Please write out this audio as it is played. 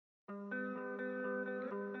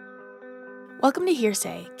Welcome to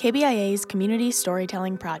Hearsay, KBIA's community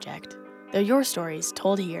storytelling project. They're your stories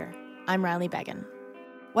told here. I'm Riley Beggin.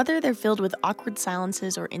 Whether they're filled with awkward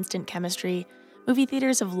silences or instant chemistry, movie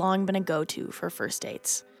theaters have long been a go-to for first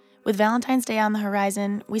dates. With Valentine's Day on the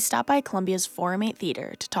horizon, we stop by Columbia's Forum 8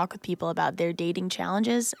 Theater to talk with people about their dating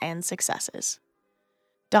challenges and successes.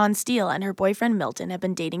 Dawn Steele and her boyfriend Milton have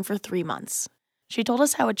been dating for 3 months. She told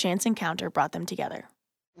us how a chance encounter brought them together.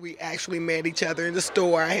 We actually met each other in the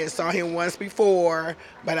store. I had saw him once before,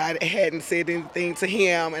 but I hadn't said anything to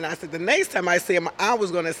him. And I said the next time I see him, I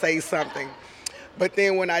was going to say something. But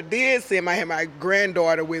then when I did see him, I had my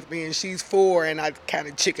granddaughter with me, and she's 4, and I kind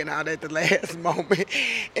of chickened out at the last moment.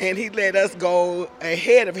 And he let us go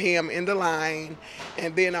ahead of him in the line.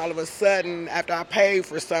 And then all of a sudden, after I paid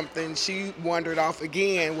for something, she wandered off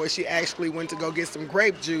again, where she actually went to go get some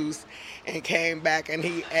grape juice and came back, and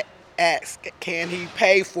he asked, can he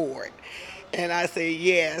pay for it? And I said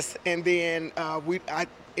yes. And then I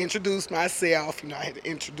introduced myself. I had to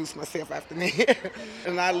introduce myself after that.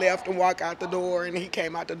 And I left and walked out the door, and he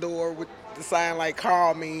came out the door with the sign like,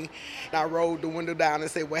 call me. And I rolled the window down and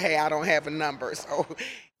said, well, hey, I don't have a number. So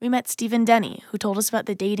We met Stephen Denny, who told us about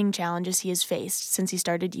the dating challenges he has faced since he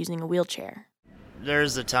started using a wheelchair.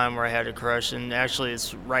 There's a time where I had a crush, and actually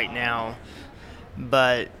it's right now.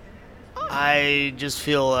 But I just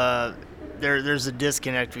feel there's a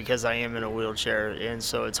disconnect because I am in a wheelchair, and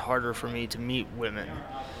so it's harder for me to meet women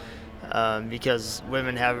because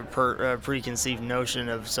women have a preconceived notion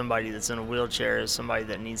of somebody that's in a wheelchair as somebody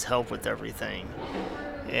that needs help with everything.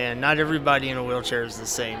 And not everybody in a wheelchair is the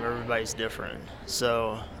same. Everybody's different.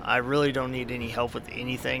 So I really don't need any help with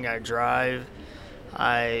anything. I drive.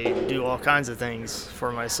 I do all kinds of things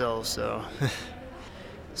for myself, so...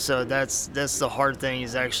 So that's the hard thing,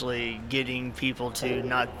 is actually getting people to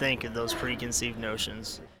not think of those preconceived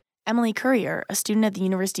notions. Emily Currier, a student at the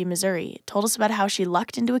University of Missouri, told us about how she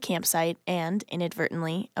lucked into a campsite and,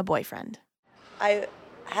 inadvertently, a boyfriend. I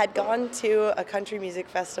had gone to a country music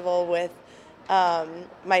festival with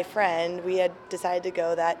my friend. We had decided to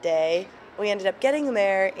go that day. We ended up getting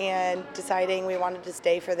there and deciding we wanted to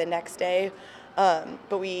stay for the next day,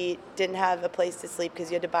 but we didn't have a place to sleep because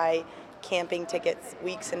you had to buy camping tickets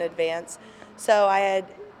weeks in advance. So I had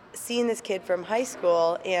seen this kid from high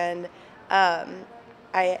school, and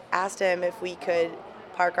I asked him if we could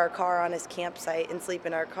park our car on his campsite and sleep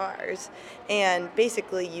in our cars, and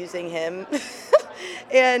basically using him.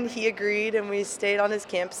 And he agreed, and we stayed on his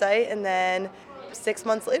campsite, and then 6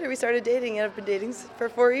 months later we started dating, and I've been dating for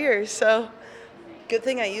 4 years, so good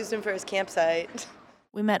thing I used him for his campsite.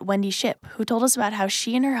 We met Wendy Shipp, who told us about how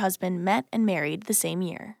she and her husband met and married the same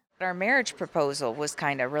year. Our marriage proposal was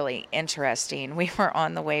kind of really interesting. We were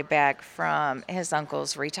on the way back from his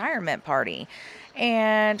uncle's retirement party,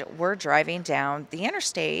 and we're driving down the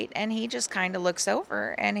interstate, and he just kind of looks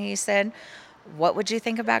over and he said, "What would you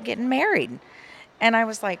think about getting married?" And I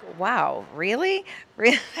was like, wow, really?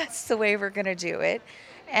 That's the way we're going to do it?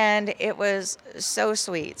 And it was so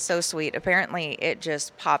sweet, so sweet. Apparently it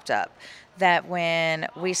just popped up that when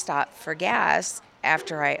we stopped for gas,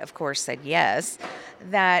 after I, of course, said yes,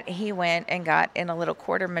 that he went and got in a little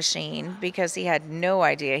quarter machine because he had no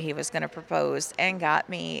idea he was going to propose, and got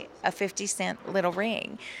me a 50-cent little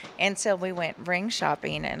ring. And so we went ring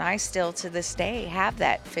shopping, and I still to this day have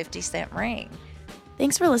that 50-cent ring.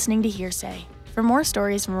 Thanks for listening to Hearsay. For more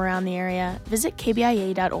stories from around the area, visit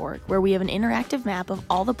kbia.org, where we have an interactive map of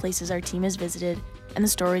all the places our team has visited and the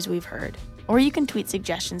stories we've heard. Or you can tweet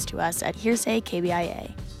suggestions to us at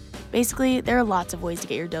HearsayKBIA. Basically, there are lots of ways to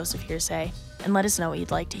get your dose of hearsay, and let us know what you'd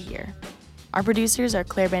like to hear. Our producers are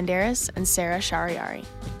Claire Banderas and Sarah Shariari.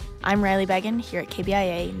 I'm Riley Beggin here at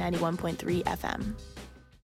KBIA 91.3 FM.